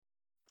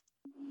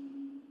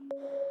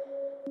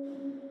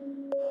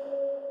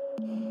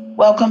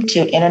Welcome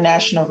to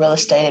International Real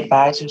Estate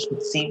Advisors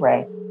with C.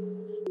 Ray.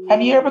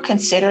 Have you ever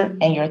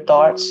considered in your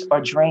thoughts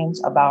or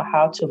dreams about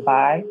how to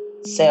buy,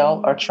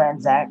 sell, or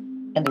transact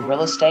in the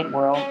real estate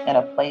world in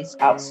a place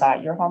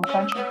outside your home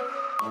country?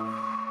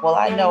 Well,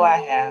 I know I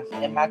have,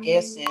 and my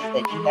guess is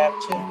that you have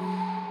too.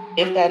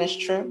 If that is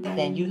true,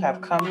 then you have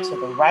come to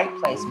the right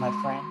place, my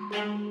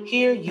friend.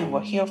 Here you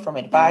will hear from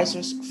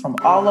advisors from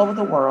all over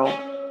the world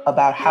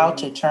about how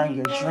to turn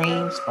your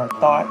dreams or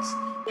thoughts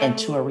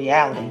into a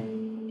reality.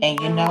 And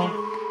you know,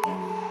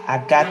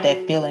 I got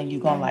that feeling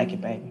you're going to like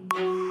it, baby.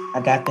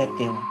 I got that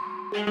feeling.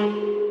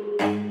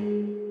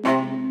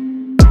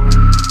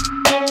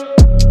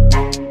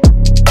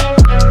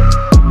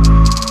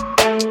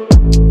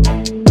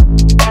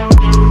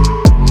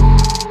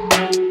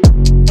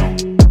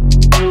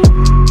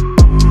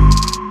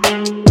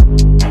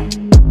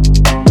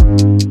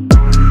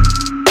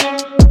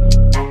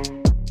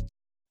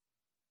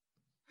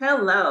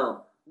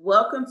 Hello,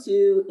 welcome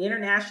to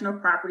International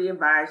Property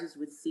Advisors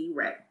with C.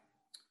 Ray,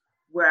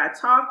 where I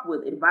talk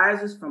with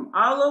advisors from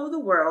all over the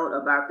world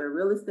about their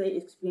real estate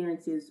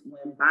experiences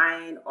when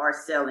buying or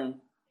selling,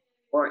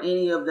 or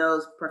any of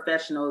those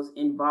professionals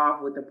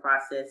involved with the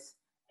process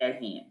at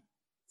hand.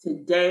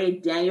 Today,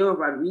 Daniel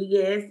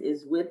Rodriguez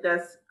is with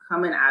us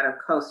coming out of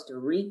Costa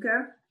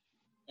Rica.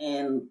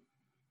 And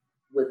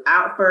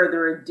without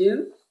further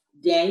ado,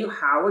 Daniel,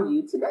 how are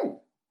you today?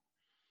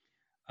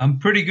 I'm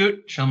pretty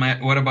good,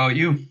 Shalmat. What about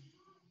you?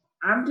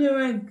 I'm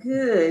doing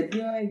good.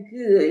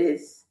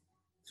 It's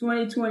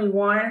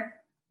 2021. I'm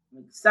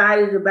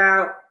excited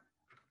about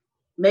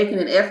making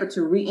an effort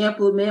to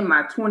re-implement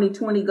my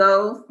 2020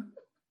 goals.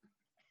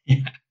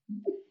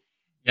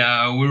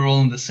 Yeah, we're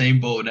all in the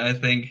same boat, I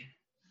think.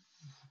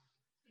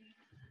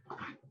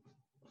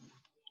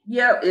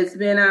 Yep, it's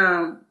been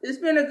a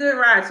good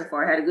ride so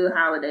far. I had a good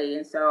holiday,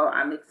 and so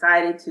I'm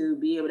excited to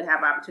be able to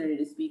have opportunity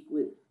to speak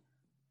with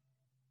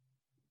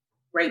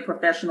great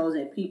professionals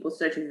and people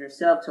such as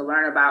yourself to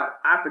learn about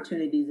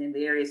opportunities in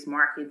various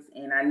markets.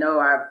 And I know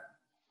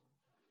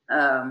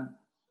I've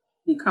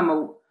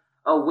become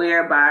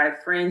aware by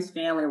friends,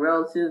 family,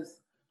 relatives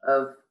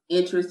of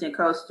interest in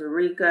Costa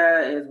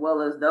Rica, as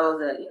well as those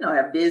that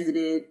have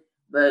visited.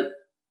 But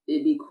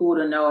it'd be cool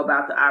to know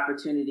about the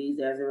opportunities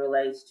as it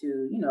relates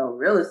to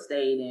real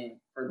estate, and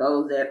for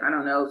those that I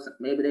don't know,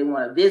 maybe they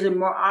want to visit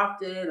more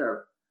often,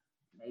 or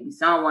maybe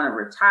some want to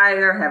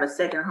retire, have a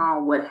second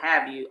home, what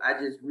have you. I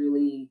just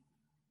really,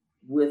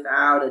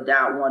 without a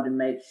doubt, wanted to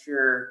make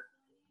sure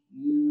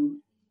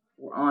you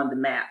were on the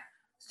map.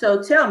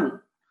 So tell me,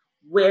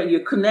 where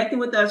you're connecting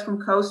with us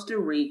from Costa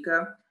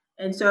Rica.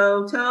 And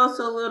so tell us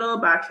a little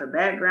about your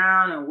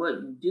background and what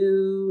you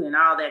do and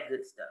all that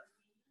good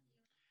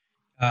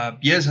stuff.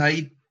 Yes,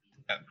 I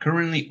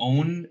currently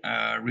own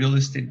a real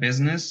estate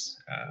business.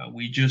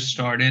 We just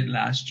started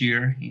last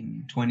year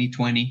in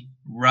 2020,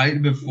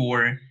 right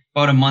before,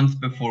 about a month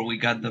before we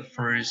got the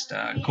first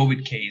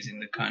COVID case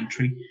in the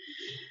country.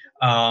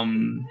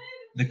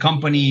 The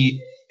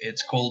company,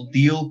 it's called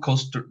Deal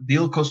Costa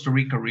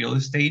Rica Real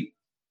Estate.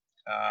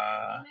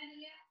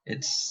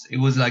 It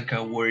was like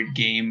a word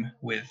game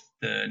with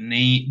the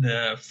name,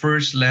 the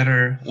first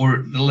letter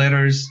or the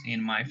letters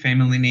in my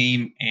family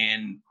name,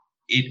 and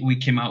we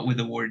came out with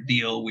the word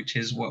deal, which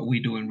is what we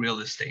do in real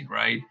estate,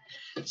 right?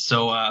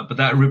 So, but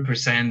that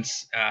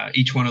represents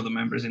each one of the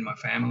members in my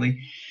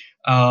family.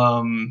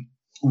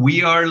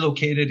 We are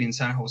located in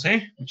San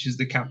Jose, which is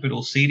the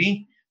capital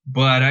city,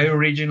 but I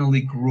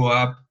originally grew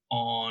up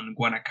on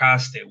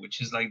Guanacaste, which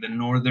is like the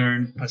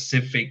northern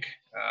Pacific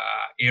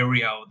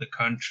area of the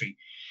country.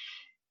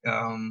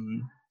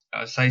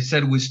 As I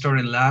said, we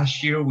started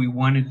last year. We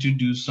wanted to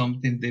do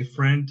something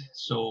different.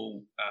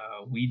 So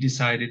we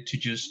decided to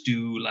just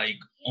do like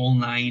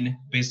online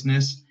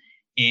business.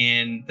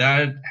 And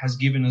that has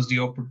given us the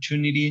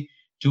opportunity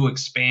to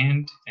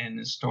expand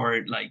and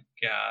start like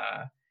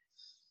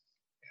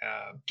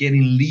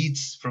getting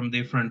leads from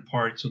different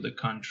parts of the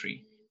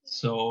country.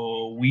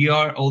 So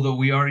although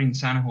we are in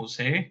San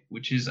Jose,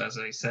 which is, as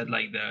I said,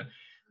 like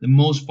the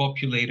most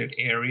populated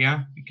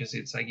area because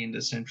it's like in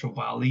the Central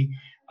Valley.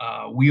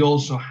 We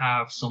also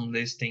have some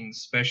listings,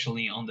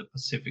 especially on the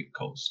Pacific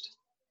coast.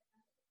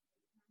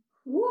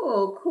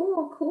 Cool.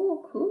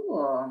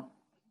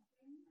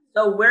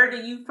 So where do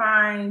you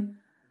find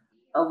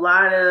a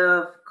lot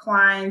of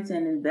clients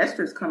and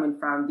investors coming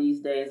from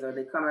these days? Are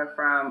they coming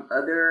from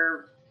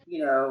other,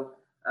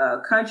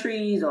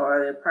 countries, or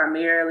are they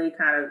primarily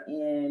kind of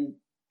in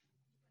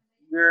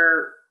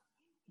your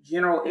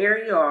general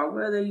area, or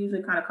where are they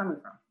usually kind of coming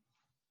from?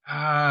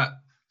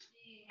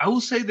 I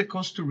will say the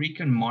Costa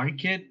Rican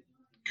market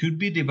could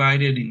be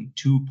divided in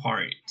two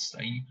parts.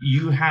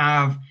 You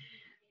have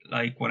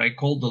like what I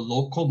call the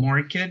local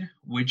market,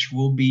 which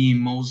will be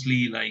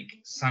mostly like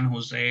San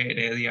Jose,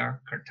 Heredia,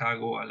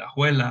 Cartago,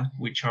 Alajuela,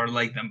 which are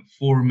like the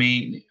four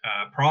main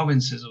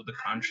provinces of the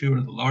country, or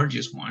the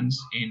largest ones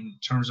in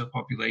terms of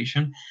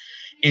population.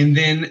 And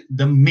then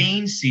the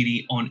main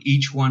city on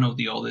each one of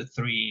the other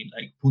three,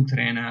 like Punta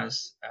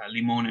Arenas,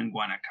 Limon, and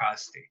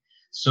Guanacaste.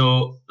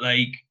 So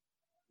like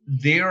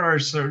there are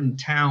certain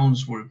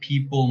towns where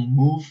people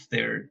move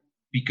there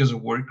because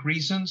of work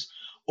reasons,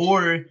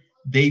 or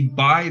they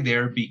buy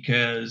there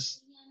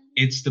because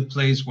it's the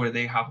place where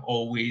they have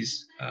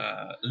always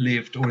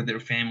lived or their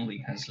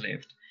family has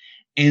lived.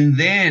 And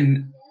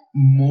then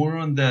more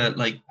on the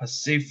like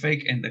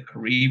Pacific and the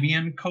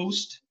Caribbean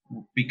coast,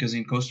 because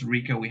in Costa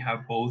Rica we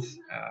have both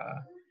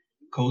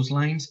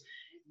coastlines.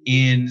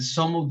 In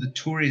some of the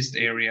tourist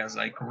areas,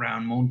 like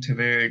around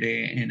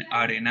Monteverde and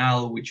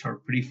Arenal, which are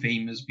pretty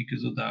famous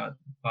because of the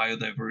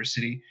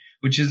biodiversity,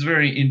 which is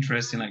very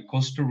interesting. Like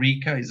Costa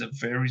Rica is a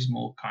very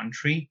small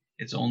country.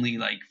 It's only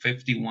like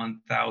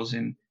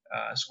 51,000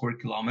 square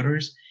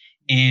kilometers.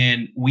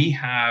 And we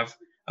have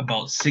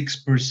about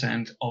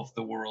 6% of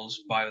the world's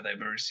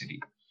biodiversity.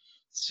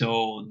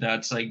 So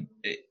that's like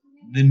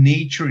the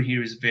nature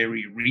here is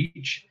very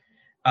rich.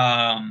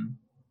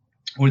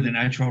 Or the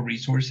natural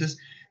resources.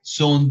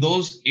 So in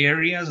those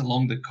areas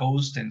along the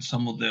coast and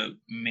some of the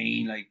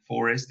main like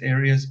forest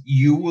areas,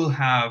 you will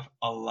have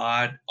a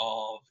lot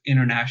of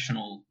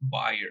international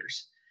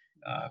buyers,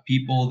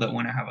 people that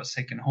want to have a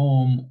second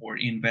home or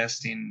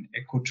invest in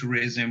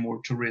ecotourism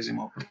or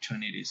tourism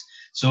opportunities.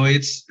 So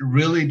it's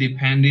really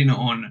depending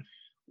on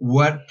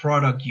what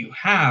product you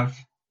have.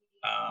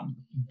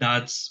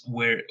 That's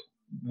where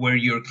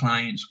your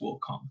clients will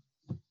come.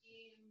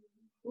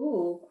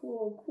 Cool,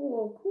 cool,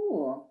 cool,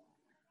 cool.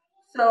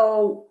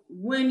 So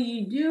when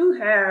you do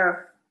have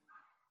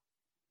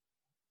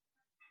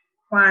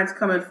clients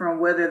coming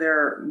from, whether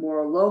they're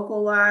more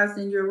localized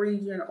in your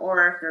region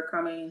or if they're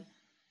coming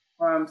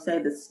from,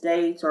 say, the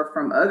States or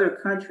from other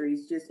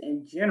countries, just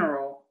in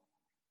general,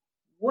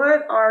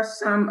 what are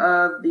some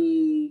of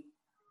the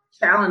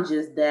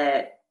challenges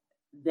that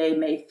they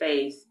may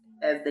face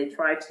as they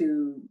try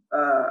to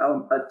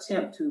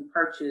attempt to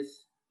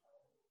purchase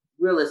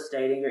real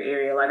estate in your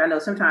area? Like, I know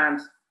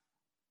sometimes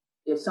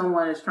if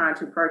someone is trying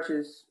to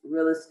purchase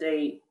real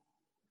estate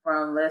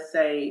from, let's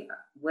say,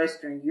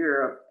 Western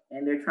Europe,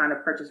 and they're trying to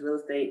purchase real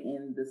estate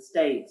in the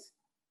States,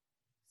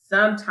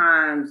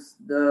 sometimes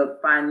the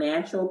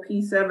financial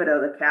piece of it or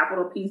the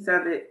capital piece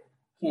of it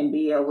can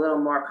be a little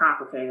more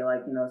complicated.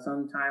 Like,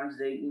 sometimes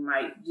you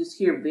might just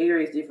hear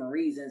various different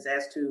reasons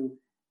as to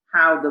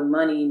how the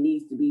money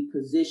needs to be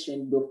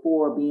positioned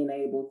before being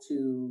able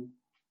to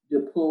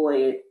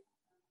deploy it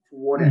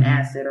toward an Mm-hmm.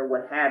 asset or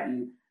what have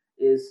you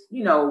is,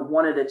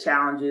 one of the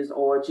challenges,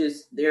 or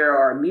just there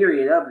are a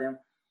myriad of them.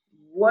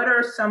 What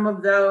are some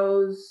of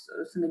those,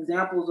 some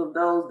examples of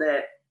those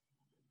that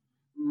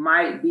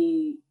might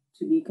be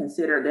to be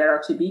considered, that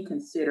are to be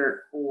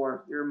considered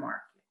for your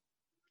market?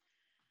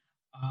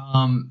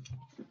 Um,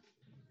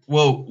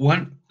 Well,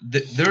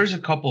 there's a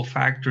couple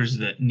factors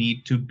that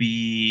need to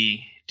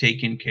be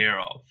taken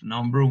care of.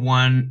 Number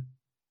one,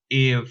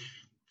 if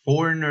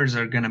foreigners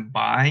are going to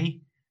buy,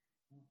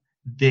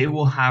 they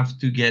will have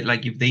to get,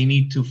 like, if they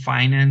need to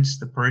finance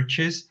the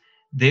purchase,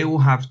 they will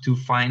have to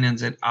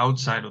finance it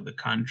outside of the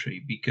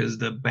country because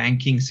the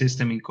banking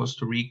system in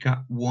Costa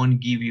Rica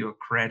won't give you a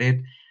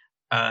credit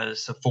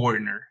as a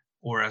foreigner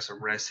or as a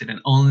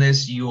resident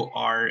unless you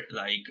are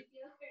like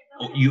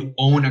you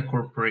own a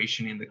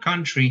corporation in the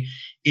country.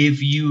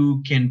 If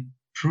you can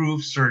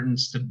prove certain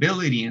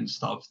stability and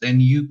stuff, then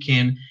you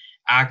can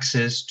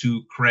access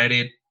to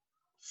credit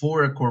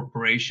for a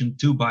corporation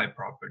to buy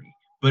property.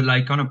 But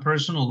like on a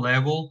personal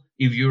level,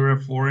 if you're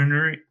a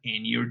foreigner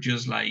and you're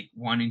just like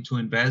wanting to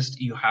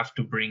invest, you have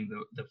to bring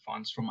the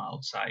funds from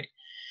outside.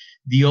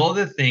 The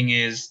other thing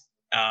is,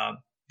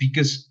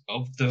 because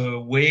of the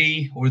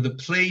way or the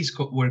place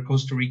where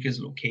Costa Rica is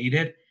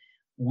located,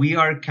 we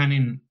are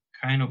kind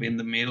of in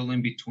the middle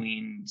in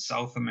between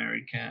South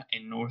America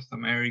and North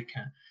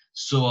America.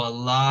 So a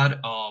lot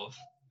of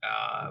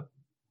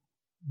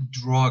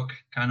drug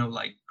kind of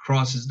like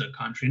crosses the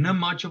country. Not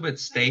much of it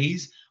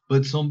stays,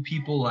 but some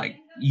people like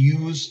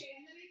use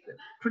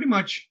pretty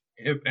much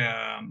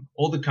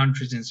all the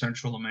countries in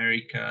Central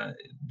America.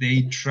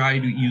 They try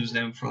to use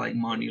them for like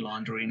money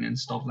laundering and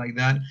stuff like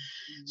that.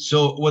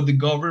 So what the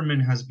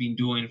government has been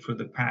doing for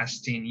the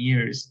past 10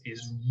 years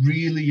is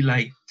really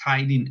like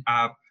tightening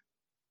up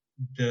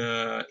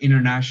the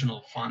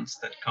international funds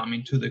that come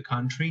into the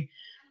country.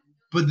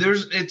 But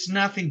it's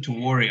nothing to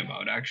worry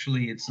about.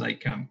 Actually, it's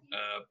like a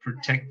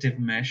protective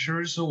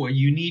measure. So what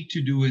you need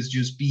to do is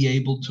just be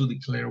able to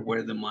declare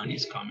where the money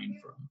is coming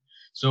from.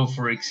 So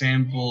for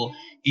example,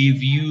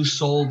 if you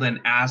sold an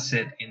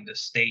asset in the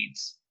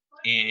States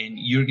and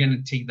you're going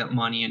to take that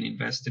money and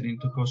invest it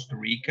into Costa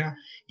Rica,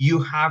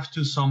 you have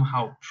to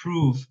somehow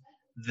prove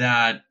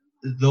that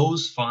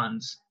those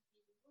funds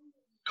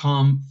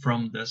come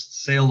from the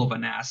sale of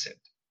an asset.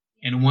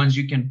 And once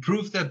you can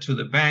prove that to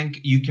the bank,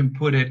 you can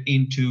put it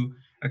into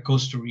a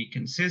Costa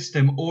Rican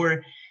system,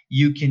 or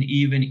you can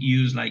even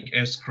use like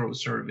escrow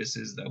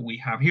services that we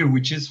have here,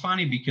 which is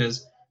funny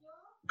because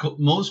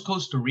most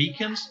Costa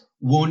Ricans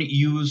won't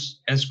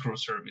use escrow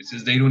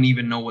services. They don't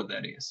even know what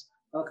that is.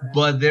 Okay.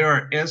 But there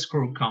are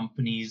escrow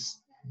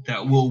companies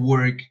that will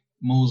work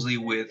mostly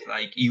with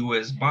like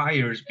US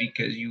buyers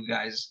because you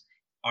guys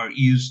are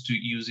used to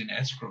using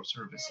escrow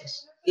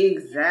services.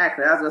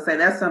 Exactly. I was gonna say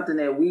that's something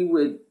that we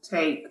would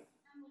take.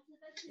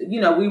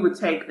 We would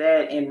take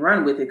that and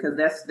run with it because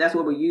that's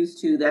what we're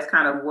used to. That's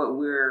kind of what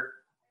we're.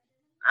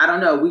 I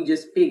don't know. We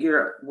just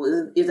figure,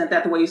 well, isn't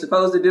that the way you're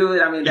supposed to do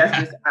it? I mean, that's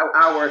Yeah, just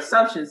our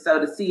assumption. So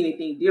to see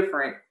anything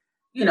different,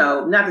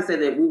 not to say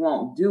that we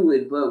won't do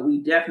it, but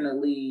we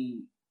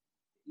definitely,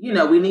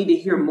 we need to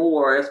hear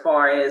more as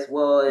far as,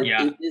 well,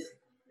 yeah, is this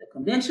the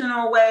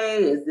conventional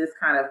way? Is this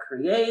kind of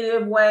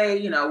creative way?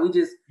 We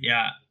just,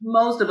 yeah,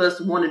 most of us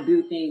want to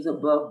do things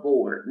above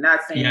board.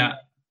 Not saying yeah,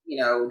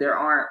 that, there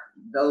aren't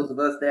those of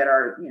us that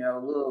are,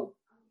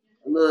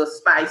 a little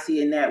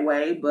spicy in that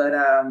way, but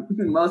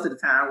most of the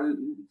time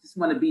we just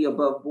want to be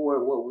above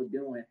board what we're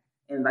doing.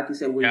 And like you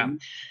said, we're yeah.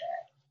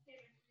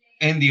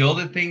 And the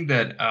other thing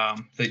that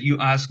you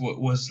asked, what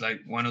was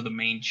like one of the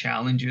main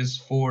challenges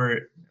for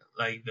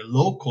like the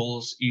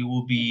locals, it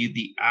will be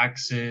the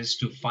access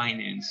to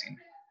financing.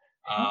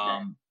 okay.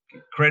 Um,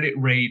 Credit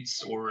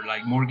rates or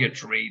like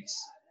mortgage rates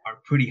are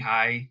pretty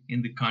high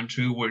in the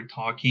country. We're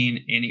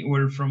talking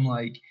anywhere from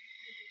like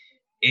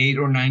 8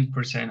 or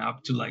 9%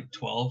 up to like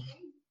 12.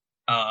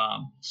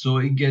 So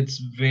it gets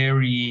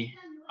very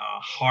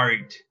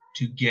hard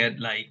to get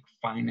like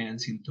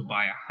financing to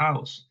buy a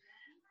house.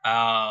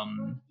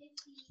 Um,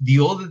 the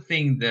other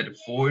thing that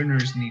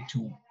foreigners need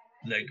to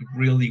like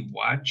really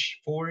watch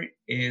for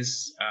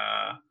is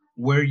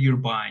where you're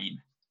buying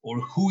or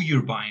who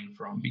you're buying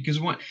from, because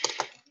what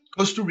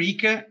Costa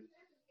Rica,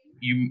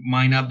 you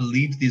might not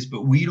believe this,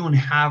 but we don't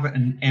have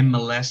an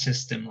MLS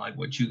system like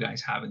what you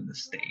guys have in the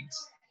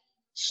States. Uh,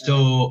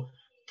 So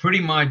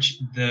pretty much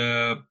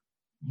the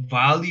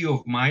value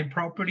of my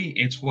property,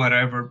 it's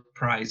whatever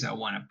price I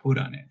want to put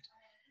on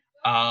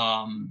it.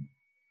 Um,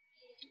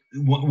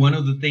 One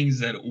of the things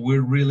that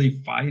we're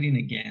really fighting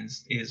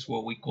against is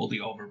what we call the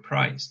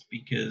overpriced,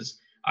 because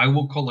I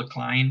will call a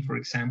client, for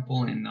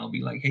example, and I'll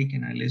be like, hey,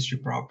 can I list your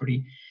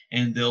property?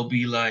 And they'll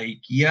be like,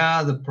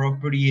 yeah, the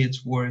property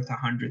it's worth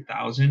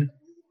 100,000,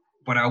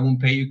 but I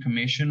won't pay you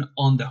commission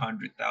on the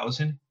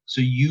 100,000.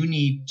 So you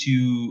need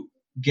to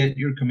get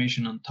your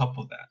commission on top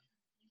of that.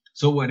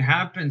 So what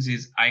happens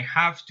is I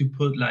have to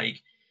put like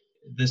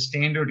the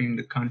standard in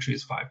the country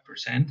is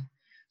 5%.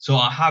 So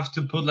I have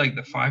to put like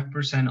the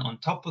 5% on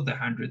top of the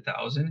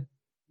 100,000.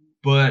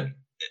 But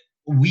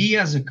we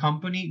as a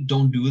company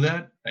don't do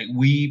that. Like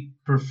we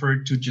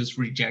prefer to just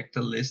reject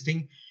the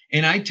listing.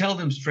 And I tell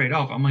them straight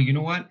off, I'm like, you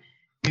know what?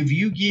 If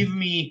you give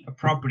me a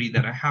property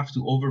that I have to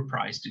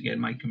overprice to get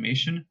my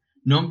commission,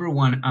 number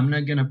one, I'm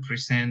not going to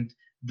present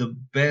the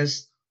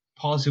best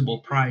possible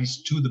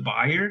price to the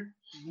buyer.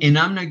 And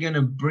I'm not going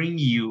to bring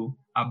you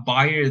a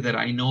buyer that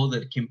I know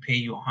that can pay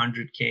you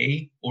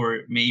 100K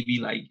or maybe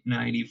like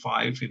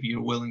 95 if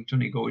you're willing to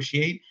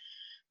negotiate,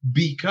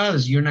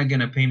 because you're not going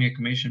to pay me a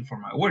commission for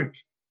my work.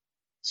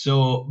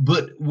 So,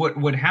 but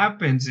what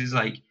happens is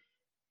like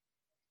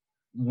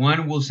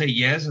one will say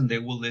yes and they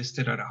will list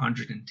it at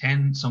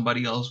 110.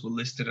 Somebody else will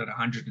list it at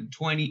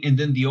 120, and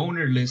then the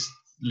owner list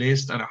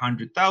at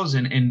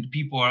 100,000, and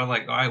people are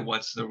like, all right,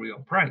 what's the real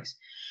price?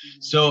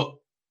 So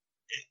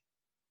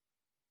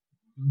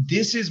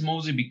this is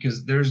mostly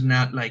because there's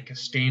not like a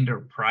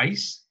standard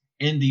price,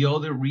 and the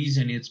other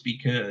reason it's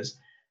because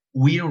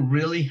we don't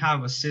really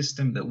have a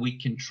system that we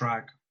can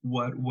track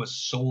what was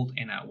sold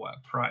and at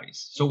what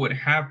price. So what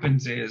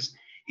happens is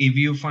if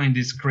you find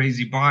this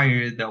crazy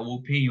buyer that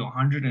will pay you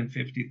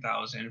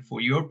 150,000 for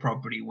your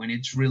property when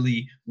it's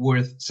really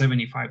worth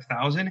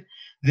 75,000,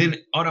 then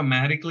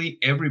automatically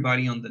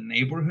everybody on the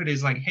neighborhood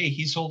is like, hey,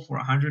 he sold for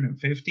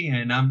 150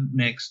 and I'm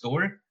next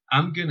door,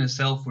 I'm gonna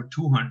sell for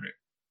 200.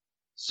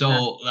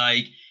 So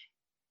like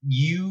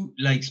you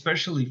like,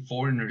 especially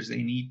foreigners,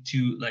 they need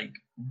to like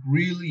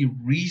really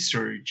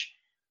research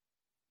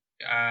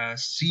a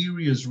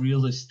serious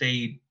real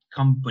estate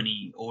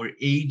company or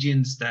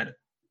agents that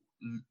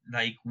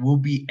like will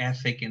be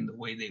ethic in the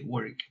way they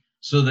work,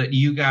 so that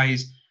you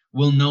guys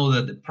will know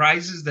that the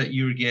prices that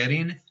you're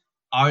getting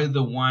are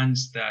the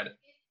ones that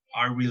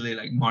are really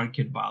like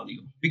market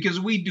value. Because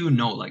we do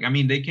know, like, I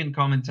mean, they can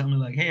come and tell me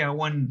like, hey, I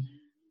want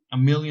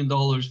 $1 million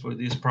for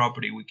this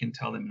property. We can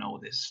tell them, no,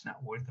 this is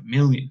not worth 1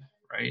 million,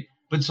 right?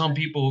 But some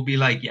people will be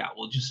like, yeah,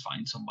 we'll just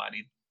find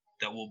somebody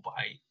that will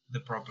buy the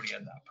property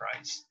at that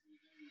price.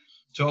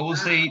 So I will wow.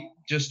 say,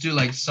 just to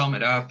like sum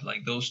it up,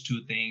 like those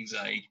two things,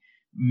 like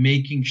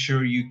making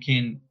sure you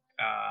can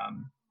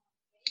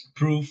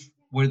prove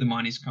where the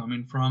money's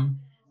coming from,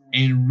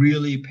 and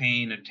really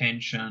paying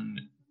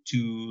attention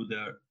to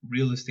the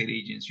real estate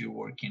agents you're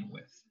working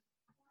with.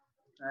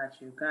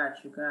 Got you.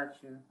 Got you. Got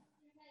you.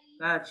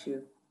 Got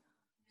you.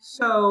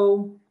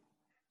 So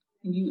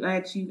you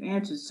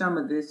answered some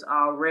of this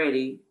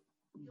already,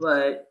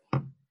 but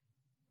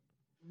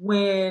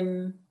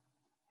when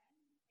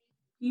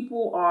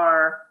people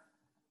are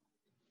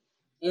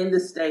in the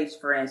States,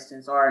 for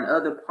instance, or in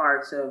other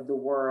parts of the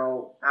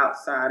world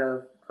outside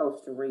of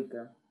Costa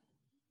Rica,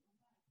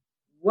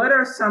 what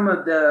are some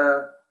of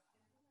the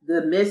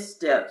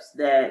missteps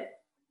that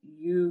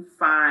you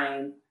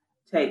find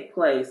take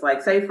place?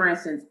 Like, say, for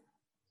instance,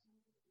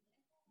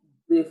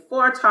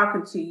 before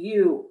talking to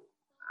you,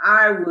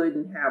 I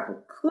wouldn't have a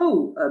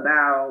clue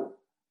about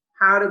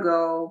how to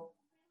go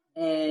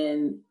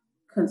and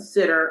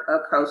consider a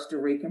Costa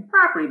Rican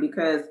property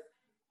because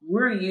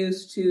we're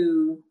used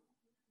to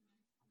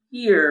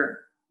here,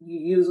 you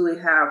usually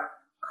have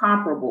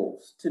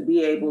comparables to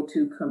be able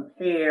to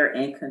compare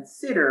and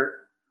consider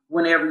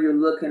whenever you're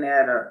looking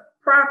at a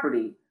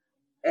property,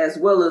 as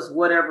well as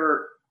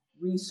whatever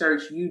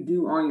research you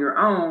do on your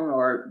own,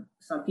 or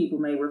some people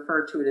may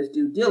refer to it as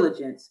due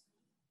diligence.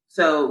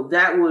 So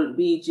that would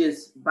be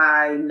just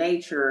by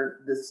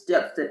nature the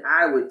steps that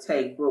I would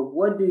take. But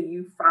what do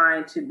you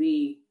find to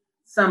be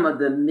some of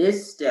the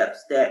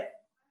missteps that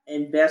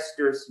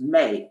investors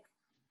make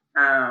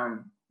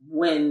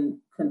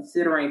when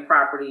considering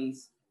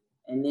properties,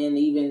 and then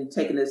even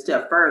taking it a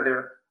step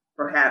further,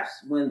 perhaps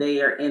when they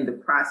are in the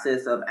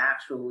process of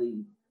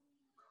actually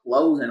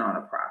closing on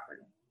a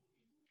property?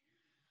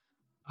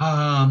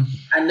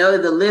 I know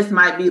the list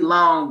might be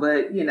long,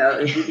 but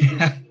if we could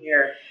just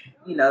share,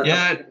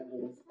 yeah.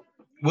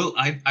 Well,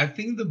 I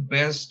think the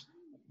best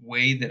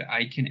way that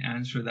I can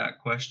answer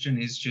that question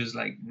is just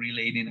like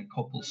relating a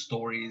couple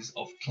stories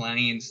of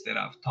clients that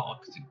I've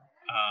talked to.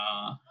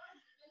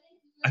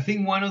 I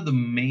think one of the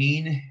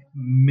main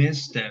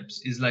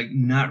missteps is like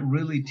not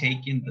really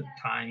taking the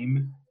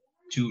time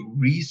to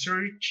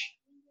research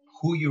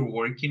who you're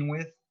working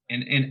with.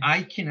 And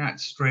I cannot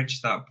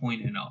stretch that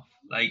point enough.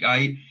 Like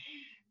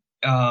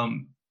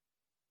um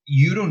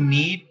you don't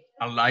need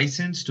a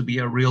license to be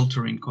a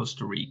realtor in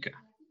Costa Rica.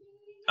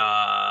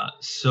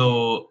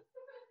 So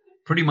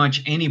pretty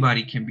much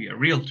anybody can be a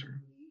realtor.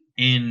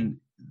 And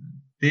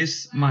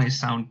this might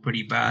sound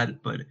pretty bad,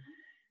 but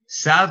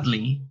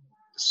sadly,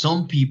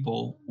 some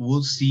people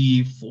will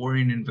see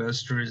foreign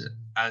investors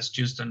as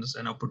just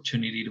an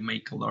opportunity to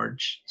make a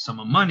large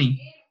sum of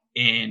money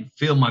and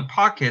fill my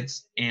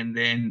pockets, and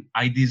then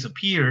I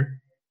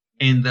disappear,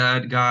 and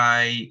that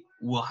guy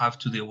will have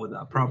to deal with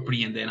that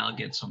property, and then I'll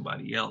get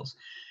somebody else.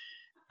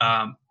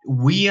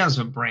 We as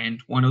a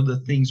brand, one of the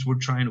things we're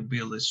trying to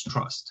build is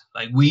trust.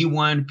 Like we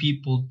want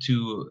people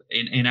to,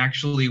 and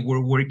actually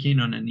we're working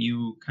on a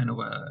new kind of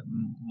a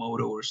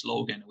motto or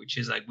slogan, which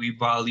is like we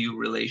value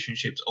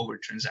relationships over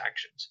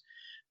transactions,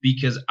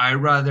 because I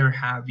rather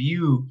have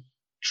you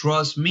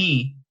trust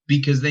me,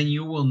 because then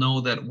you will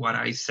know that what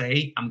I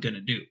say I'm going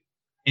to do,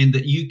 and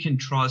that you can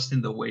trust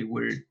in the way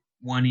we're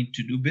wanting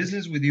to do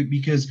business with you.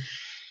 Because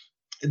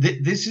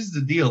this is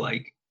the deal.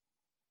 Like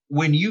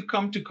when you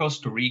come to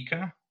Costa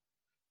Rica,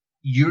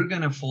 you're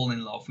gonna fall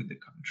in love with the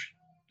country.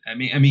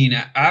 I mean,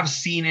 I've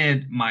seen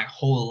it my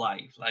whole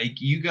life.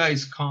 Like you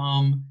guys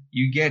come,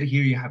 you get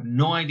here, you have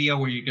no idea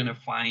where you're gonna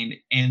find,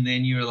 and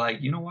then you're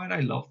like, you know what?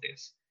 I love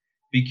this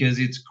because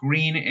it's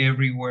green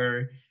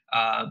everywhere.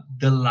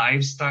 The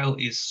lifestyle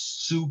is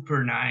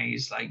super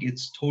nice. Like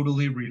it's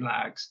totally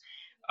relaxed.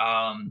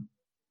 Um,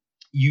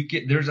 you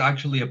get there's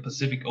actually a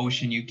Pacific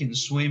Ocean you can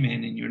swim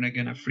in, and you're not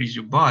gonna freeze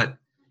your butt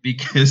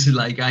because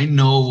like I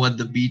know what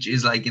the beach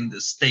is like in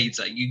the States.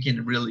 Like you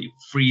can really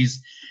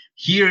freeze.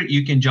 Here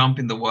you can jump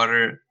in the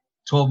water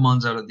 12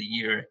 months out of the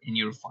year and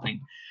you're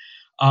fine.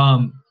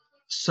 Um,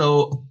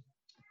 so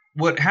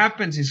what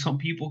happens is some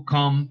people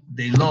come,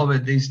 they love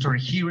it, they start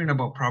hearing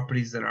about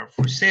properties that are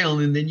for sale,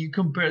 and then you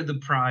compare the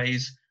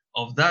price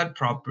of that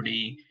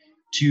property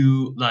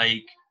to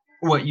like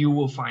what you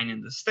will find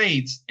in the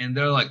States, and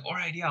they're like, all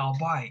right, yeah, I'll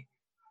buy.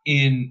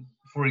 And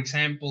for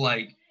example,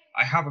 like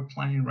I have a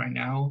client right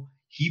now,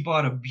 he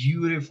bought a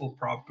beautiful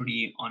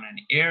property on an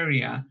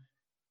area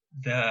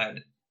that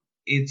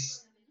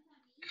it's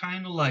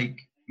kind of like,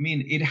 I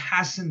mean, it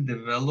hasn't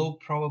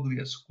developed probably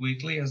as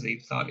quickly as they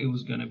thought it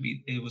was going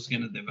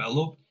to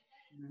develop.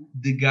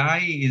 The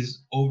guy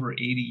is over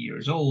 80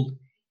 years old,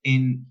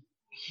 and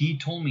he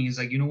told me, he's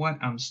like, you know what,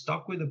 I'm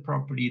stuck with a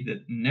property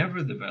that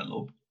never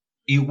developed.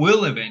 It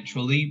will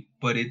eventually,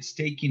 but it's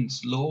taking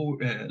slower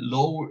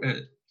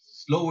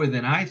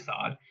than I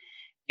thought.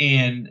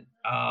 And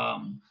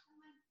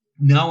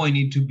now I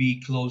need to be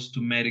close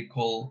to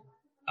medical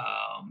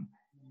um,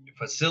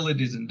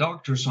 facilities and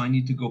doctors, so I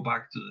need to go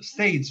back to the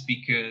States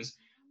because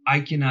I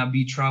cannot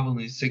be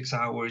traveling 6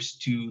 hours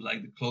to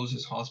like the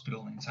closest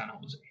hospital in San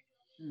Jose.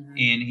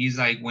 And he's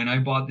like, when I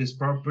bought this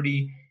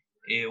property,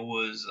 it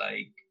was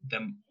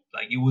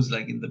it was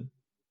like in the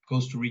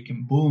Costa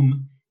Rican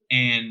boom,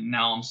 and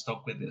now I'm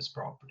stuck with this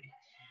property.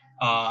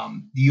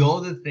 The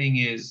other thing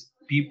is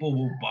people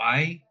will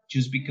buy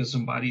just because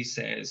somebody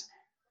says,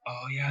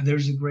 oh yeah,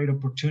 there's a great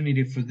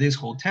opportunity for this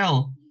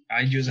hotel.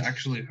 I just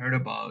actually heard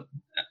about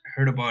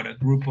a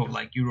group of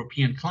like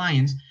European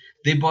clients.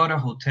 They bought a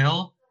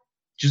hotel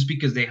just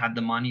because they had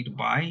the money to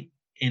buy,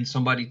 and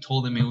somebody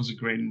told them it was a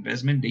great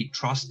investment. They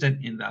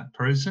trusted in that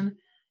person,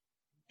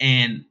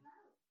 and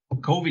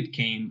COVID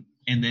came,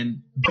 and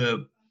then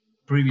the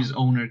previous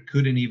owner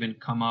couldn't even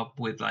come up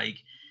with like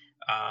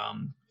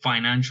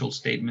financial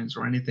statements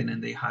or anything,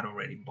 and they had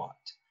already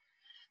bought.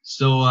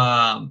 So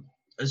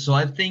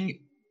I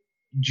think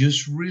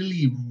just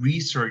really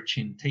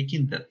researching,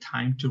 taking the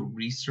time to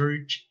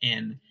research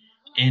and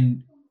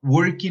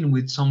working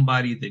with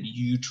somebody that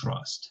you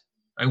trust.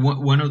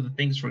 One of the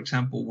things, for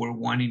example, we're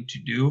wanting to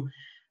do,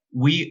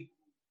 we,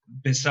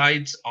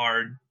 besides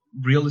our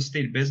real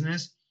estate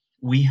business,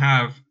 we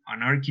have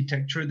an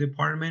architecture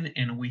department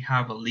and we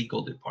have a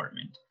legal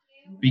department,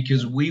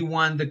 because we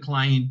want the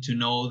client to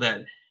know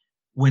that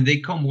when they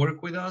come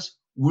work with us,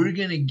 we're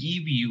going to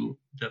give you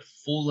the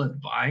full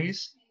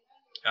advice,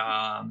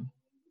 um,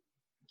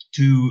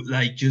 to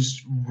like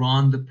just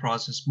run the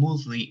process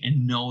smoothly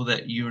and know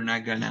that you're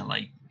not going to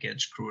like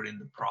get screwed in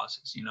the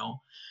process, you know.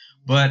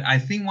 But I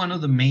think one of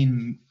the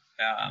main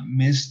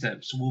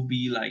missteps will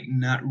be like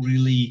not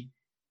really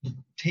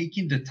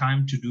taking the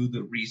time to do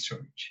the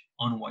research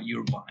on what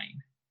you're buying.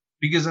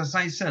 Because as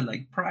I said,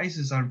 like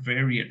prices are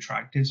very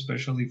attractive,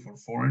 especially for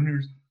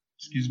foreigners,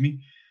 excuse me.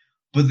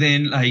 But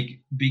then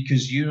like,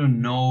 because you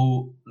don't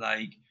know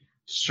like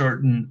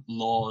certain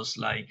laws,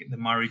 like the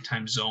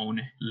maritime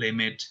zone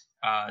limit,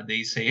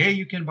 they say, hey,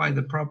 you can buy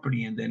the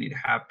property, and then it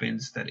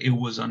happens that it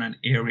was on an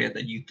area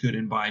that you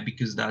couldn't buy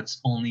because that's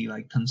only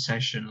like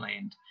concession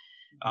land.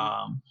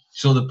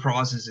 So the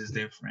process is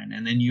different,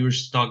 and then you're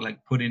stuck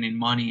like putting in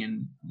money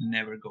and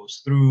never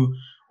goes through.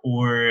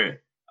 Or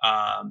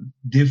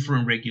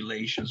different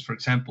regulations. For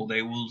example,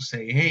 they will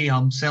say, hey,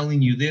 I'm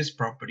selling you this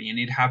property, and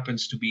it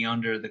happens to be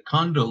under the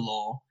condo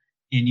law,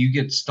 and you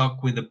get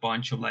stuck with a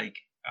bunch of like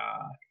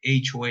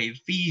HOA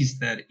fees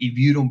that if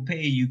you don't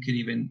pay, you could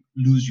even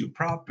lose your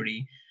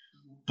property.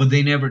 But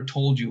they never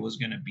told you it was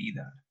going to be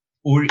that.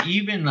 Or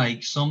even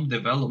like some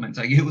developments,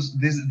 like it was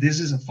this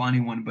is a funny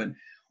one, but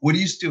what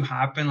used to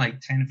happen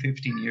like 10,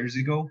 15 years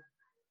ago,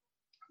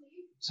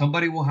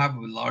 somebody will have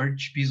a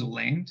large piece of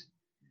land,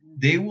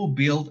 they will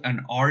build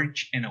an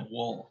arch and a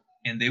wall,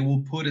 and they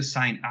will put a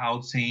sign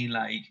out saying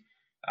like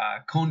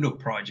condo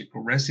project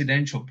or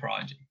residential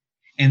project.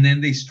 And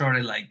then they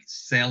started like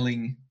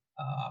selling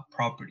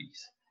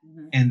properties.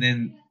 And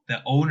then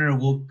the owner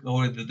will,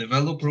 or the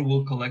developer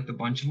will collect a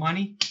bunch of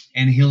money,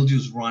 and he'll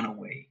just run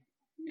away.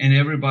 And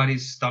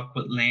everybody's stuck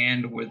with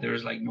land where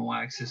there's like no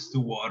access to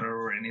water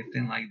or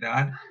anything like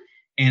that.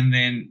 And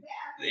then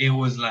it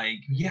was like,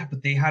 yeah,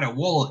 but they had a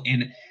wall.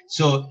 And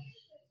so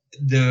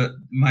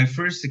my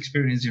first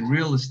experience in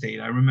real estate,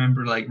 I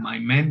remember like my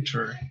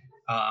mentor,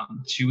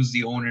 she was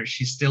the owner,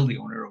 she's still the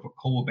owner of a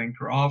Coldwell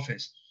Banker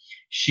office.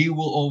 She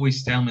will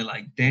always tell me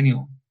like,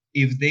 Daniel,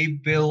 if they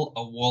build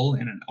a wall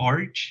and an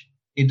arch,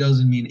 it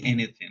doesn't mean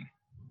anything.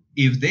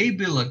 If they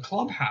build a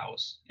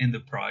clubhouse in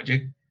the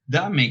project,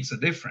 that makes a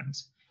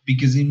difference,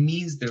 because it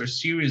means they're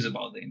serious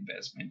about the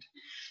investment.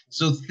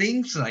 So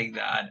things like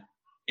that,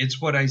 it's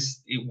why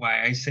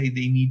I say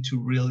they need to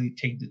really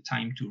take the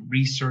time to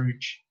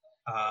research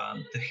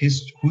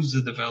who's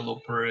the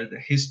developer, the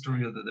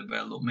history of the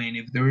development,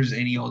 if there's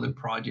any other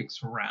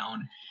projects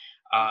around.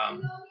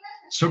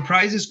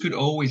 Surprises could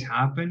always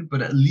happen,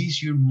 but at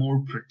least you're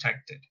more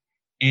protected.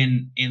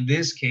 And in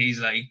this case,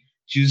 like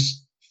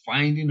just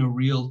finding a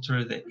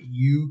realtor that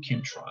you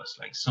can trust,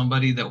 like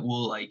somebody that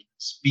will like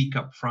speak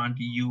up front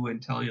to you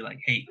and tell you like,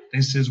 hey,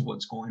 this is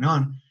what's going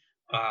on,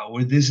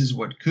 or this is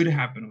what could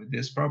happen with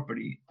this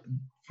property.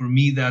 For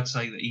me, that's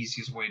like the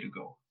easiest way to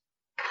go.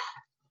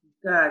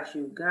 Got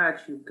you.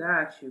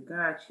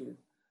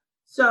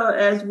 So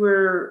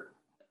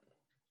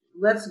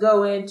let's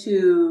go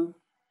into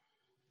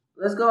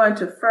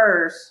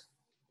first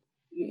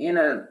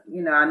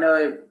I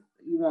know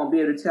you won't be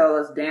able to tell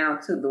us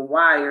down to the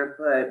wire,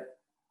 but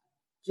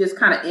just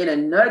kind of in a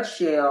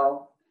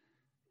nutshell,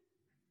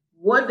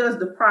 what does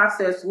the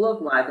process look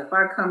like? If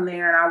I come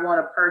there and I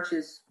want to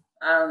purchase,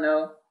 I don't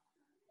know,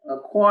 a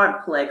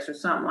quadplex or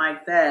something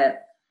like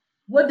that,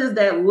 what does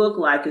that look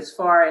like as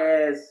far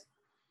as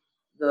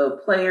the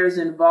players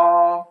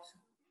involved?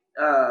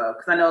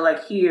 Because I know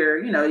like here,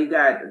 you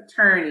got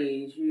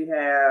attorneys, you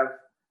have,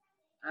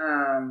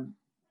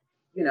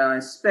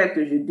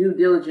 inspectors, your due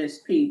diligence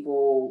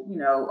people,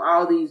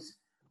 all these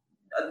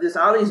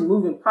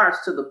moving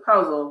parts to the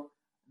puzzle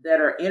that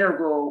are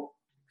integral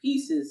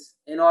pieces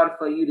in order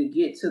for you to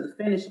get to the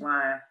finish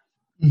line.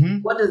 Mm-hmm.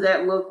 What does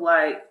that look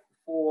like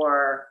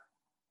for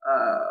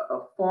a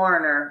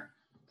foreigner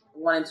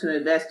wanting to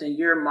invest in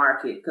your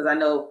market? Because I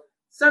know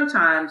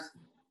sometimes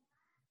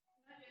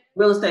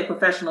real estate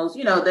professionals,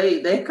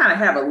 they kind of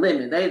have a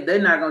limit.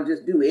 They're not going to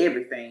just do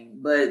everything,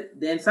 but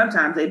then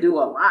sometimes they do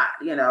a lot,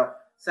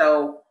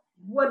 So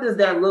what does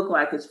that look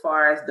like as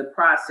far as the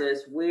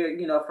process where,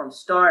 from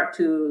start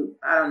to,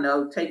 I don't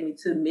know, take me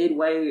to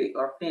midway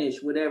or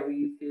finish, whatever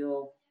you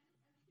feel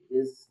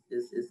is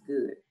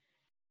good.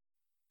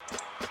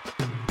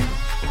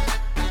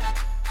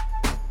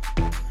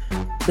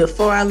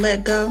 Before I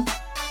let go,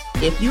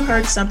 if you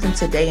heard something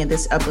today in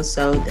this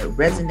episode that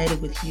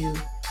resonated with you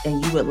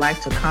and you would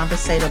like to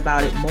conversate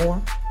about it more,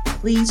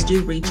 please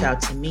do reach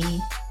out to me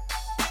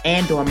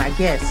and or my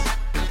guests.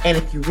 And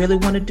if you really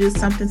want to do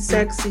something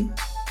sexy,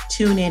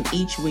 tune in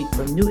each week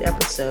for new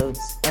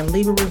episodes and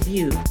leave a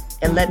review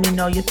and let me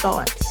know your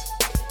thoughts.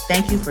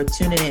 Thank you for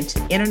tuning in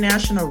to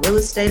International Real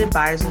Estate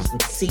Advisors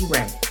with C.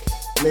 Ray.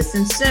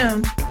 Listen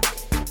soon.